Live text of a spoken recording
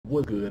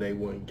What's good,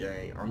 A1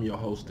 gang? I'm your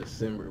host,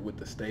 December, with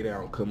the Stay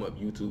Down Come Up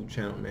YouTube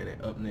channel, man. And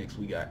up next,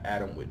 we got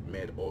Adam with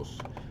Med Os.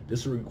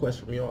 This is a request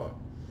from y'all.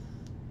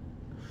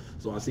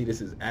 So I see this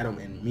is Adam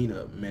and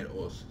Mina Med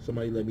Os.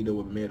 Somebody let me know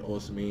what Med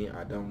Os mean.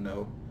 I don't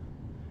know.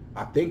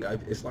 I think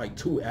it's like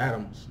two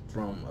Adams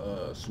from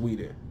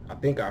Sweden. I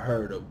think I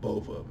heard of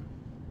both of them.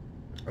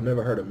 I've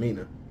never heard of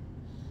Mina.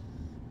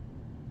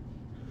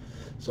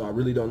 So I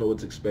really don't know what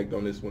to expect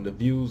on this one. The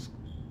views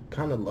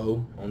kind of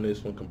low on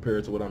this one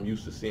compared to what I'm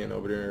used to seeing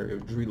over there.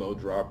 If Drelo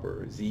drop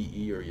or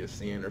ZE or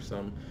Yasin or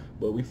something.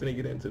 But we finna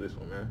get into this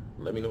one, man.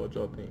 Let me know what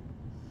y'all think.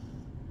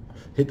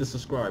 Hit the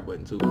subscribe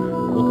button too, man.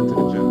 Welcome to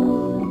the channel.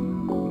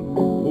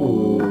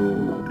 Ooh.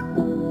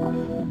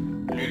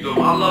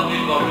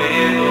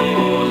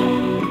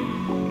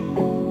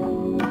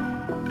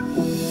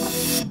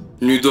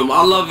 Nu de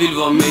alla vill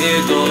vara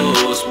med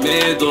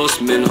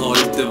oss, men har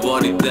inte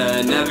varit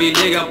där när vi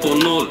lägger på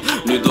noll.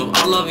 Nu de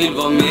alla vill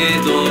vara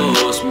med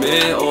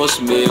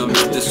oss, men jag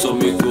miste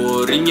som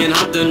igår, ingen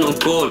hade någon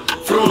koll.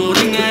 Från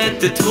att ringa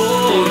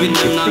 112 vill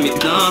nämna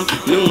mitt namn.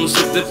 Nu hon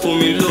sitter på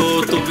min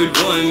låt och vill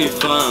vara i min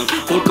fan.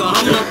 Folk har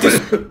hamnat i...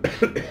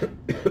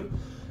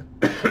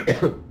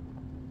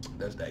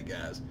 That's that,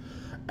 guys.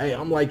 Hey,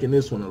 I'm liking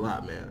this one a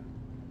lot, man.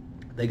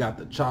 They got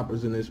the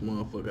choppers in this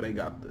motherfucker. They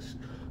got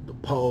the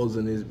poles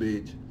in this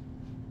bitch.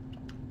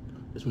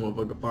 This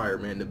motherfucker fire,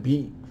 man. The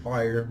beat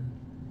fire.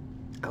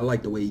 I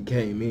like the way he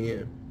came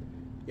in.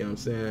 You know what I'm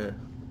saying?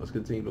 Let's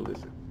continue to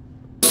listen.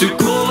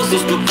 Psykos och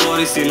står kvar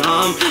i sin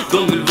hamn.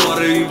 De vill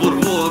vara i vår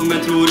våg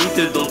men tror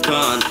inte de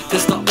kan.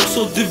 Testa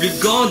också, du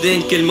blir gal, det är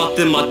enkel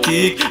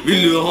matematik.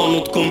 Vill du ha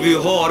något kom vi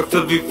har,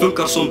 för vi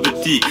funkar som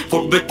butik.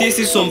 Folk beter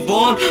sig som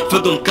barn, för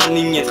de kan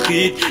inget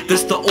skit.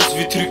 Testa oss,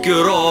 vi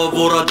trycker av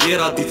och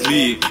raderar ditt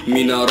liv.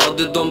 Mina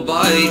rader de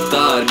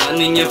bajtar,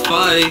 kan ingen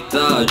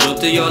fighta.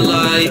 Jonte jag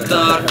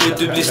lightar, för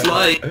du blir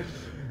slide.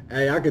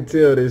 Hey, I can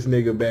tell this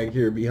nigga back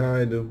here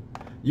behind him.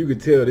 You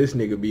could tell this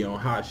nigga be on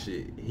hot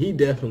shit. He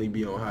definitely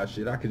be on hot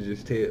shit. I could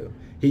just tell.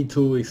 He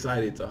too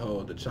excited to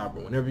hold the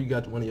chopper. Whenever you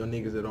got one of your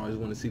niggas that always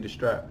want to see the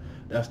strap,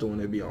 that's the one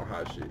that be on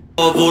hot shit.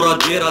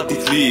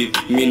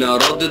 Mina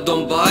rader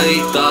de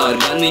bajtar,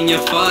 kan ingen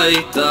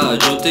fighta.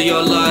 Jonte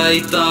jag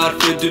lightar,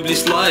 för du blir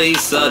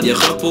slicead. Jag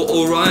skär på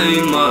och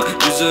rhyma,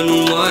 tusen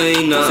och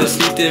whina. Sen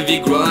sliten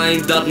vi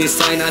grindat, ni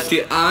signar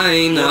till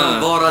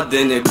aina. Bara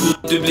den är god,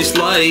 du blir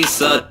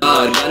slicead.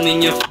 Kan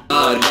ingen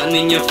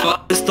fighta.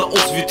 Testa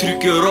oss, vi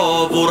trycker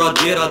av och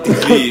raderar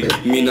ditt liv.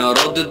 Mina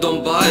rader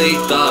de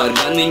bajtar,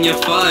 kan ingen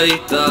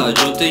fighta.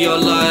 Jonte jag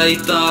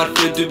lightar,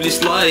 för du blir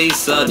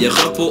slicead. Jag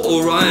skär på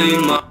och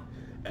rhyma.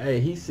 Hey,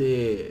 he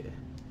said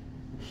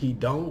he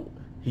don't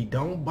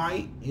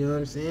bite, you know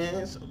what I'm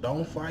saying? So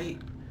don't fight,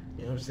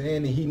 you know what I'm saying?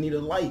 And he need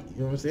a light,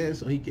 you know what I'm saying?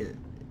 So he can,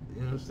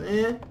 you know what I'm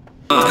saying?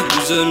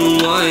 Tusen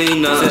och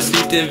whina. Sen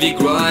sliten vi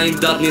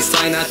grindat, ni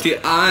signar till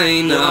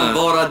aina.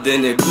 Bara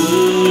den är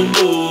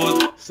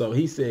god. So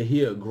he said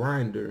he a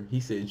grinder. He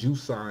said you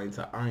signed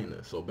to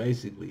Aina. So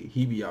basically,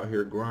 he be out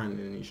here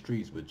grinding in these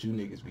streets, but you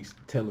niggas be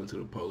telling to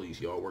the police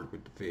y'all work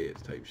with the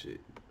feds type shit.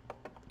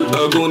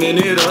 Ögonen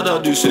är röda,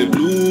 du ser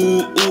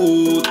blod.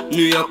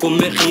 Nu jag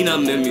kommer skina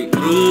med min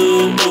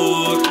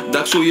bror.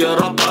 Dags att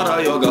göra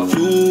para, jaga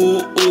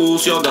flos.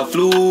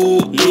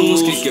 Nu hon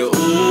skriker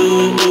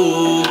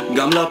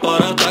gamla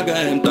para tagga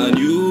hämta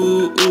new.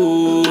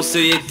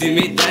 Säger till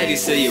mig daddy,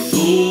 säger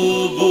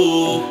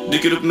bo.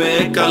 Dyker upp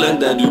med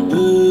kalender du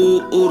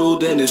bor. Och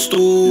den är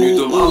stor. Nu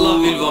de alla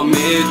vill vara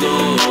med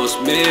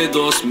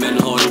oss, men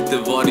har inte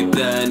varit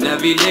där när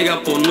vi lägger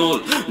på noll.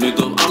 Nu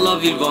de alla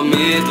vill vara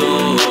med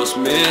oss,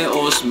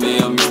 men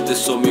jag miste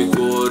som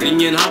igår,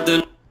 ingen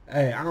hade.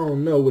 Hey, I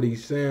don't know what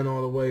he's saying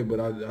all the way, but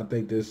I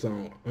think this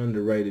song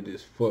underrated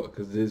as fuck,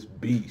 cause this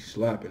beat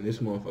slapping. This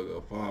motherfucker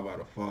a 5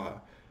 out of 5.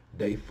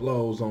 They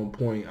flows on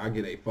point. I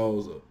get they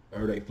flows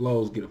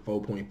get a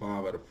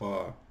 4.5 out of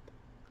 5.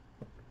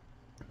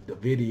 The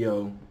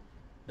video,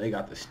 they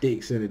got the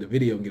sticks in it. The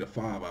video get a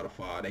 5 out of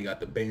 5. They got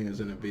the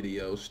bands in the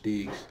video,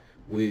 sticks,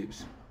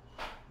 whips.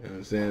 You know what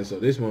I'm saying? So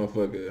this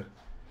motherfucker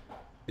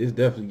is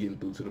definitely getting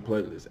through to the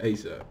playlist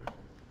ASAP.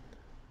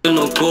 Från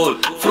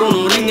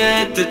att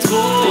ringa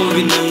 112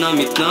 vill nämna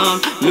mitt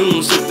namn. Nu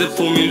hon sitter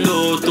på min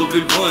låt och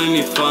vill vara i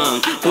min fan.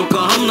 Folk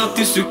har hamnat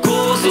i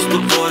psykos och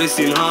står kvar i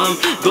sin hamn.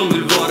 De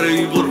vill vara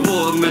i vår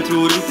våg men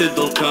tror inte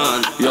de kan.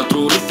 Jag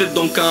tror inte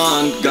de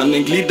kan.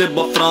 Gannen glider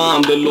bara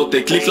fram. Det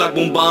låter klick, klack,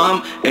 bom,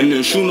 bam. Ännu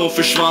en shuno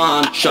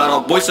försvann.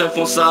 Shoutout boysen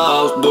från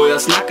South. Då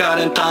jag snackar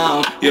en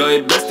town. Jag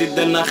är bäst i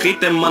denna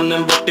skiten,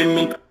 mannen vart är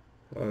min...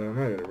 I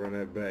gotta run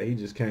that back. He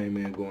just came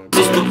in going.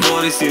 De står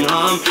kvar i sin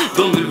hamn.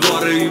 De vill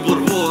vara i vår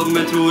våg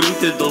men tror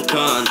inte de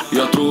kan.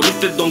 Jag tror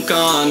inte de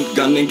kan.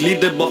 Gannen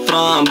glider bara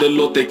fram. Det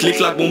låter klick,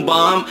 klack, bom,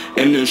 bam.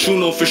 Ännu en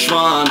shuno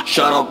försvann.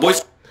 Shoutout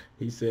boys.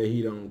 He said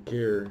he don't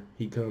care.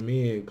 He come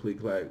in, click,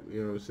 clack.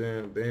 You know what I'm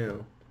saying?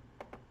 Bam.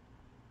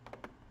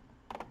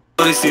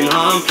 I sin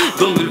hamn.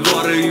 De vill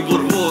vara i vår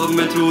våg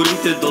men tror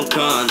inte de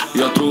kan.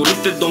 Jag tror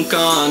inte de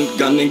kan.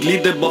 Gannen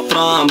glider bara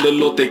fram. Det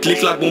låter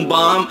klick-klack bom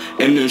bam.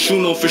 Ännu en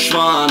shuno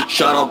försvann.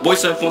 Shoutout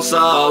boysen från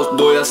South.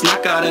 Då jag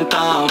snackar en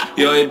town.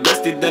 Jag är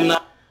bäst i denna.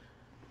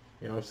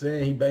 You know what I'm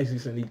saying? He basically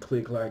said he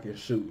click, like, and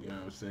shoot. You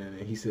know what I'm saying?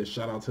 And he said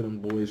shout out to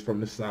them boys from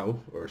the South,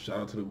 or shout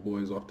out to the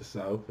boys off the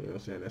South. You know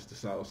what I'm saying? That's the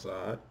South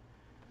side.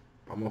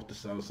 I'm off the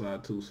South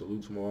side too.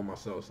 Salute to all my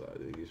South side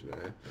niggas,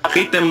 man.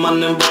 Skiten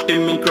mannen, vart är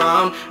min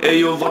crown?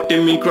 Eyo, vart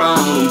är min crown?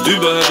 Om du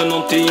behöver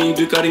någonting,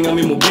 du kan ringa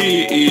min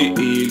mobil.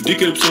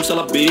 Dyker upp som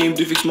salabim,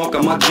 du fick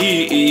smaka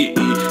magi.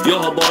 Jag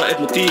har bara ett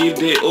motiv,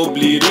 det är att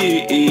bli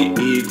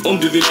rik. Om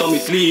du vill ta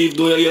mitt liv,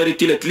 då jag gör det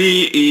till ett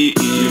liv.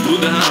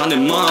 Broder här, han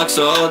är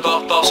maxad,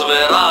 pappa som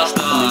är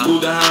rasta. Min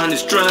broder här, han är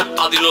strapped,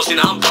 aldrig någonsin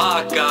han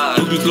backar.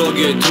 Dubbelslag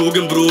är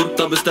trogen bror,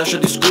 tabbe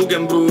stashad i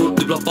skogen bror.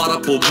 Du blir bara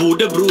på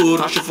bordet bror,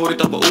 kanske får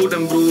inte tappa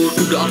orden bror.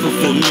 Gjorde allt för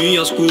att få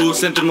nya skor,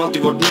 centrum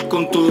alltid vart mitt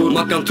kontor.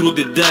 Man kan tro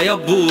det är där jag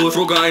bor,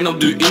 fråga en om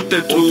du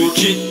inte tror.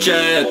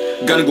 Chit-chat,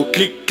 gonna gå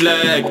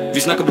klick-klack.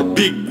 Vi snackar på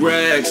big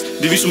racks,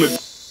 det är vi som är.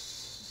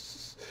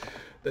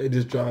 They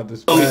just tried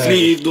to Om mitt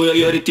liv, då jag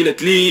gör det till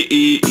ett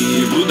liv.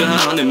 Broder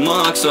här, han är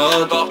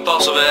maxad, pappa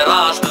som är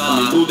rasta.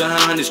 Min broder här,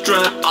 han är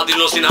strapped, aldrig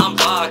någonsin han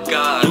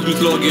backar.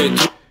 Dubbelslag är.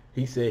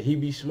 He said he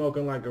be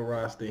smoking like a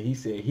Rasta. He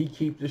said he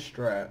keep the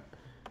strap.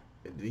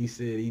 And he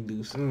said he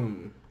do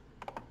something.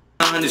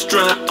 Han är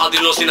strapped,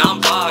 aldrig någonsin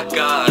han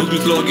backar.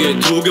 Dubbelslag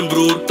är trogen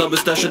bror, tabbe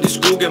stashad i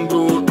skogen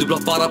bror. Du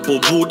blir bara på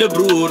bordet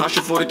bror,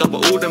 kanske får inte tappa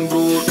orden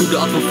bror. Gjorde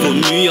allt för att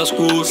få nya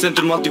skor,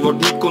 centrum alltid vart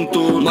mitt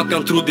kontor. Man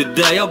kan tro det är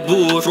där jag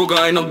bor,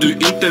 fråga en om du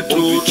inte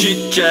tror.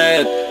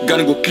 Chit-chat,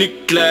 gonna gå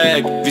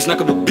klick-klack. Vi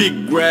snackar på big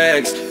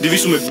racks, det är vi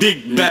som är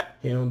big back.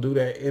 He don't do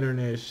that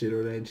internet shit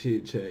or that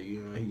chit chat, you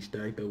know. He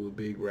stacked up with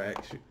big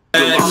racks.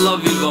 Alla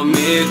vill vara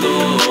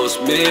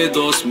med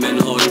oss, men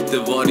har inte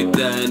varit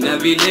där när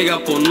vi lägger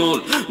på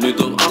noll. Nu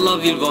de alla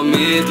vill vara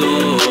med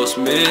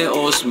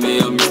oss, men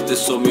jag miste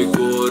som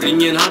igår,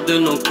 ingen hade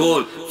någon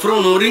koll.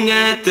 Från att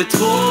ringa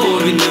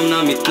 112, vill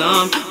nämna mitt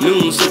namn. Nu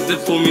hon sätter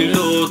på min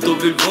låt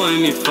och vill vara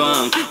i min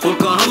famn.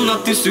 Folk har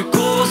hamnat i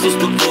psykos och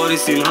står kvar i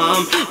sin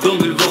hamn. De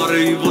vill vara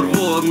i vår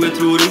våg men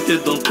tror inte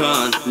de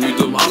kan. Nu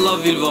de alla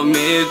vill vara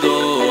med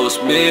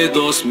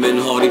oss, men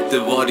har inte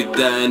varit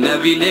där när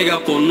vi lägger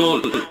på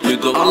noll. Nu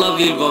de alla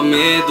vill vara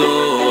med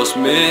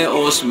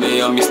oss, men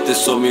jag miste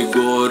som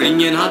igår,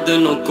 ingen hade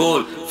någon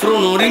koll.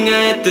 Från att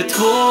ringa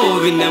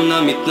 112, vill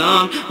nämna mitt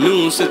namn.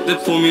 Nu hon sätter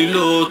på min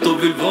låt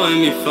och vill vara i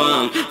min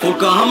famn.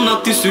 Folk har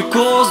hamnat i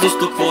psykos, de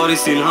står kvar i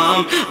sin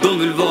hamn. De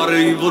vill vara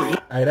i vår.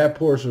 Hey, that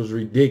Porsche was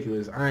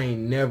ridiculous. I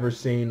ain't never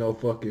seen no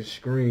fucking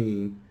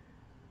screen.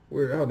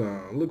 Hold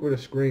on, look where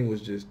the screen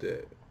was just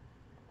at.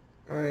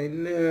 I ain't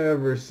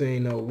never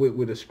seen no whip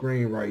with a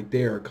screen right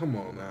there. Come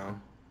on now.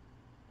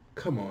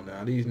 Come on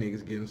now, these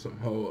niggas getting some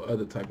whole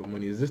other type of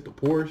money. Is this the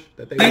Porsche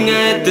that they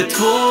Ringa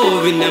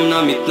 112, vill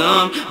nämna mitt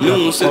namn. Nu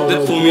hon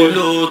sätter på min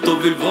låt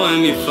och vill vara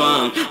i min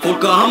famn.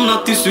 Folk har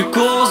hamnat i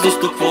psykos, de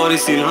står kvar i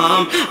sin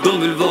hamn.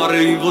 De vill vara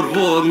i vår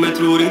våg men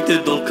tror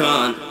inte de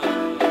kan.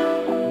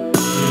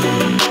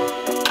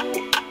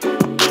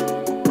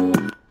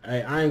 Hey,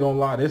 I ain't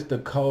gonna lie, this the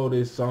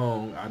coldest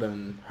song I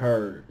done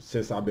heard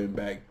since I've been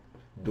back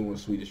doing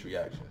Swedish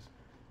reactions.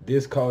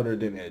 This colder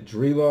than that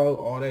Drilo,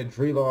 all that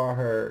Drilo I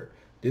heard.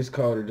 This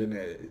colder than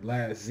that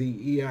last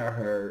ZE I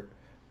heard.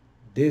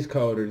 This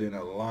colder than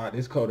a lot.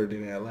 This colder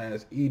than that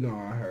last Eno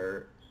I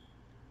heard.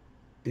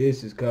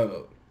 This is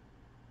cold.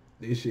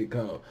 This shit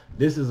cold.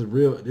 This is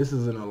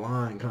in a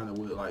line kind of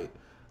with like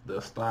the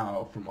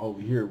style from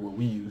over here what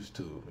we used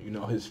to. You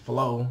know, his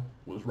flow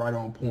was right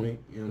on point.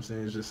 You know what I'm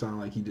saying? It just sounded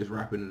like he just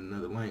rapping in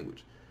another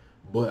language.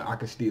 But I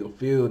can still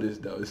feel this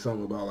though. It's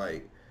something about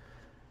like,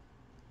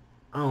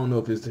 I don't know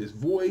if it's his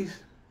voice,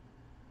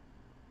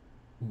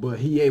 but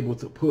he able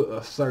to put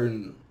a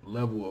certain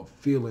level of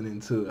feeling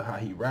into how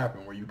he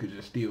rapping where you could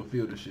just still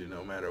feel the shit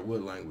no matter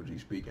what language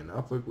he's speaking.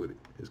 I fuck with it.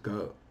 It's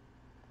cold.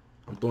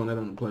 I'm throwing that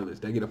on the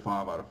playlist. They get a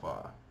 5 out of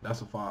 5.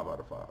 That's a 5 out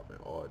of 5, man,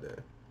 all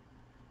day.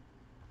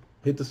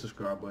 Hit the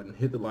subscribe button.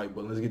 Hit the like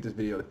button. Let's get this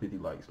video to 50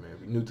 likes, man.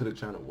 If you're new to the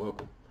channel,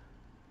 welcome.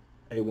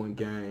 A1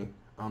 Gang.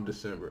 I'm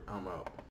December. I'm out.